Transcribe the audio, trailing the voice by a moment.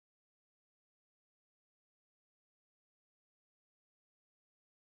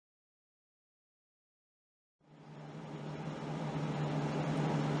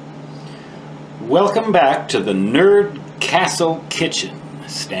Welcome back to the Nerd Castle Kitchen.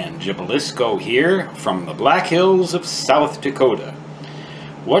 Stan Gibilisco here from the Black Hills of South Dakota.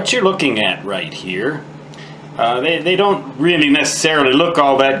 What you're looking at right here, they don't really necessarily look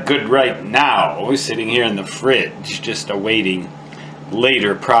all that good right now. We're sitting here in the fridge, just awaiting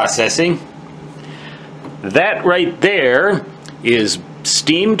later processing. That right there is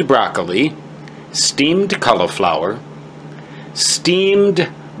steamed broccoli, steamed cauliflower,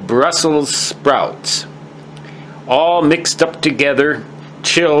 steamed Brussels sprouts, all mixed up together,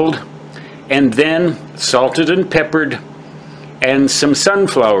 chilled, and then salted and peppered, and some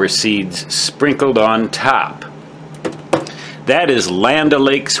sunflower seeds sprinkled on top. That is Land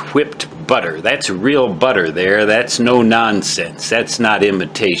O'Lakes whipped butter. That's real butter there. That's no nonsense. That's not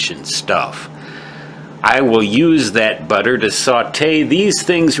imitation stuff. I will use that butter to saute these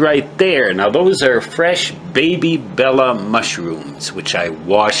things right there. Now those are fresh baby Bella mushrooms, which I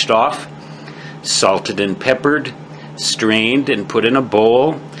washed off, salted and peppered, strained and put in a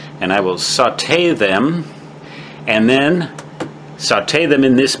bowl, and I will saute them, and then saute them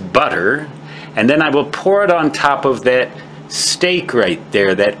in this butter, and then I will pour it on top of that steak right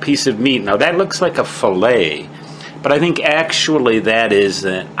there, that piece of meat. Now that looks like a fillet, but I think actually that is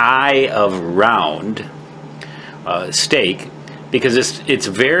an eye of round steak, because it's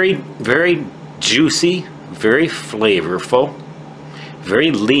very, very juicy, very flavorful,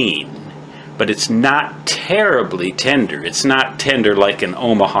 very lean, but it's not terribly tender. It's not tender like an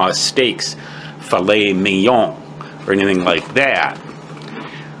Omaha Steaks filet mignon or anything like that.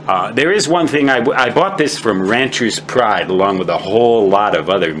 There is one thing, I bought this from Rancher's Pride along with a whole lot of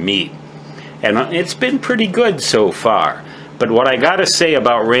other meat, and it's been pretty good so far. But what I gotta say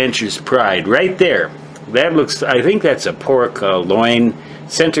about Rancher's Pride, right there, that looks, I think that's a pork loin,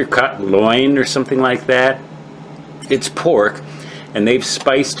 center cut loin or something like that. It's pork, and they've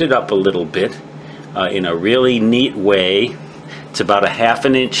spiced it up a little bit in a really neat way. It's about a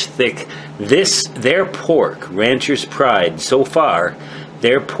 ½ inch thick. Their pork, Rancher's Pride, so far,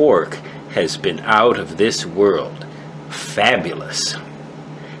 their pork has been out of this world. Fabulous.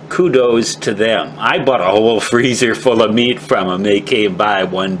 Kudos to them. I bought a whole freezer full of meat from them. They came by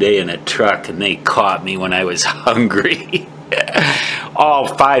one day in a truck and they caught me when I was hungry. All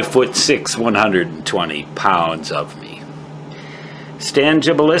 5'6", 120 pounds of me. Stan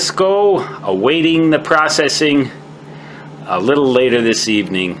Gibilisco awaiting the processing a little later this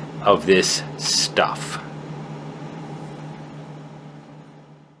evening of this stuff.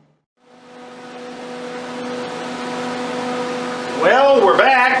 Well, we're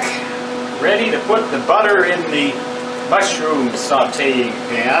back, ready to put the butter in the mushroom sauteing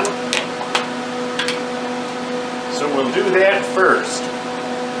pan. So we'll do that first.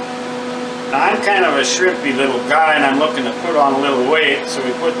 Now I'm kind of a shrimpy little guy and I'm looking to put on a little weight, so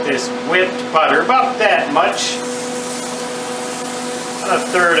we put this whipped butter, about that much, about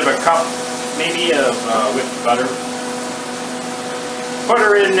 1/3 of a cup maybe of whipped butter. Put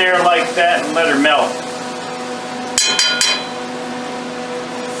her in there like that and let her melt.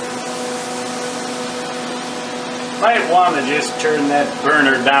 Might want to just turn that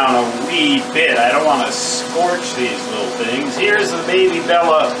burner down a wee bit. I don't want to scorch these little things. Here's the baby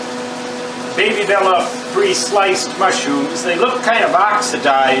Bella pre-sliced mushrooms. They look kind of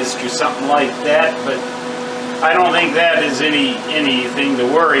oxidized or something like that, but I don't think that is anything to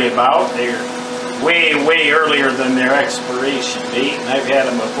worry about. They're way earlier than their expiration date, and I've had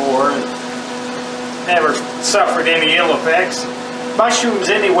them before and never suffered any ill effects. Mushrooms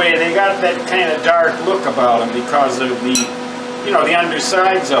anyway, they got that kind of dark look about them because of the, the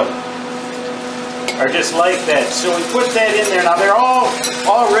undersides of them are just like that. So we put that in there. Now they're all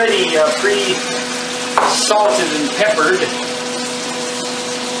already pre-salted and peppered,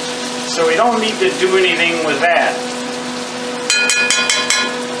 so we don't need to do anything with that.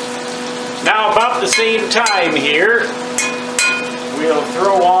 Now about the same time here, we'll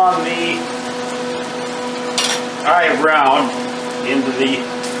throw on the eye brown into the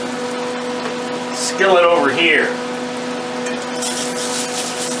skillet over here.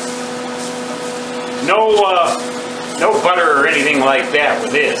 No butter or anything like that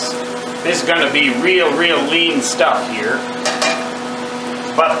with this. This is going to be real lean stuff here.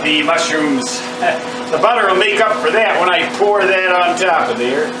 But the mushrooms, the butter will make up for that when I pour that on top of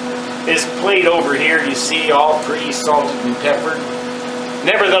there. This plate over here, you see, all pre-salted and peppered.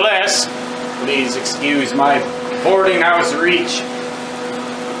 Nevertheless, please excuse my boarding house reach.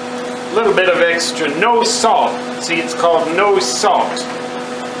 A little bit of extra, no salt. See, it's called no salt.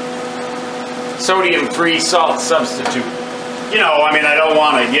 Sodium-free salt substitute. I don't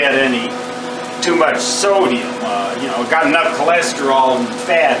want to get too much sodium. Got enough cholesterol and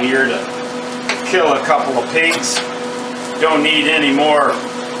fat here to kill a couple of pigs. Don't need any more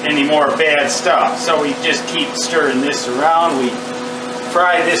bad stuff. So we just keep stirring this around. We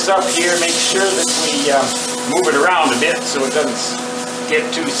fry this up here, make sure that we move it around a bit so it doesn't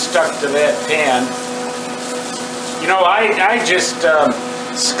get too stuck to that pan. You know, I just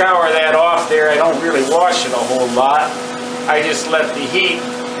scour that off there. I don't really wash it a whole lot. I just let the heat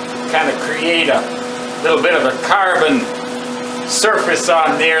kind of create a little bit of a carbon surface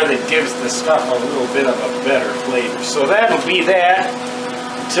on there that gives the stuff a little bit of a better flavor. So that'll be that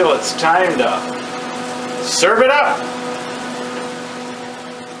until it's time to serve it up.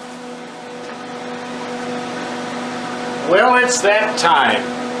 Well, it's that time.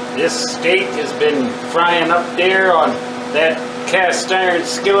 This steak has been frying up there on that cast iron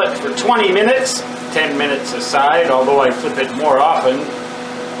skillet for 20 minutes, 10 minutes aside, although I flip it more often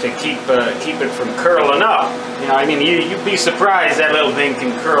to keep it from curling up. You know, I mean, you'd be surprised that little thing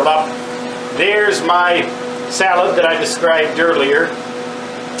can curl up. There's my salad that I described earlier.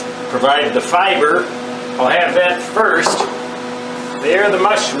 Provided the fiber. I'll have that first. There are the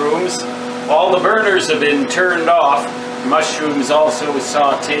mushrooms. All the burners have been turned off. Mushrooms also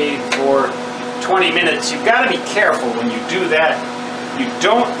sauteed for 20 minutes. You've got to be careful when you do that. You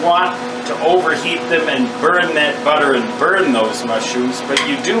don't want to overheat them and burn that butter and burn those mushrooms, but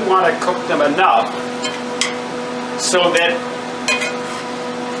you do want to cook them enough so that,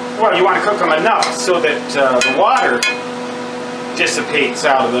 well, you want to cook them enough so that the water dissipates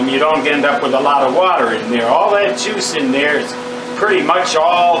out of them. You don't end up with a lot of water in there. All that juice in there is pretty much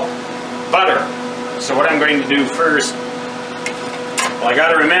all butter. So what I'm going to do first, well, I got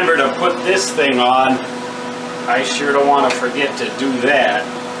to remember to put this thing on. I sure don't want to forget to do that.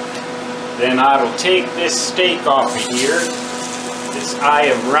 Then I will take this steak off of here, this eye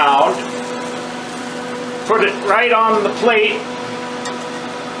of round, put it right on the plate,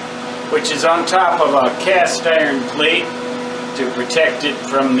 which is on top of a cast iron plate to protect it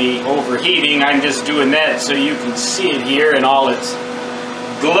from the overheating. I'm just doing that so you can see it here in all its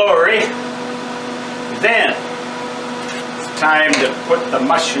glory. Then it's time to put the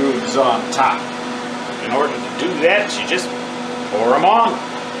mushrooms on top. In order to do that, you just pour them on.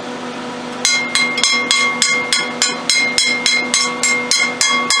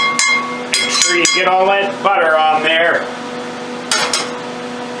 Make sure you get all that butter on there.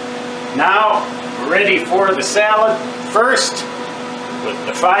 Now, we're ready for the salad first, with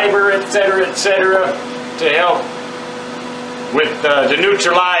the fiber, etc., to help with to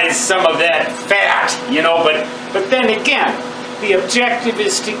neutralize some of that fat, you know. But then again, the objective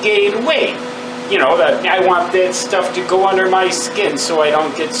is to gain weight. You know, that I want that stuff to go under my skin so I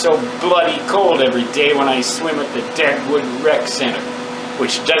don't get so bloody cold every day when I swim at the Deadwood Rec Center,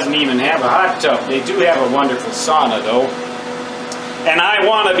 which doesn't even have a hot tub. They do have a wonderful sauna, though. And I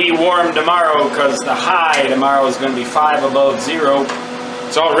want to be warm tomorrow because the high tomorrow is going to be 5 above zero.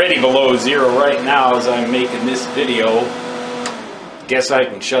 It's already below zero right now as I'm making this video. Guess I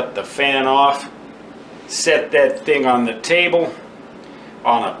can shut the fan off, set that thing on the table,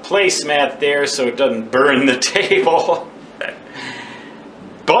 on a placemat there so it doesn't burn the table.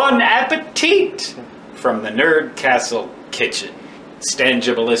 Bon appetit from the Nerd Castle Kitchen. Stan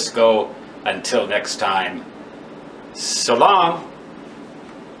Jabalisco. Until next time, so long.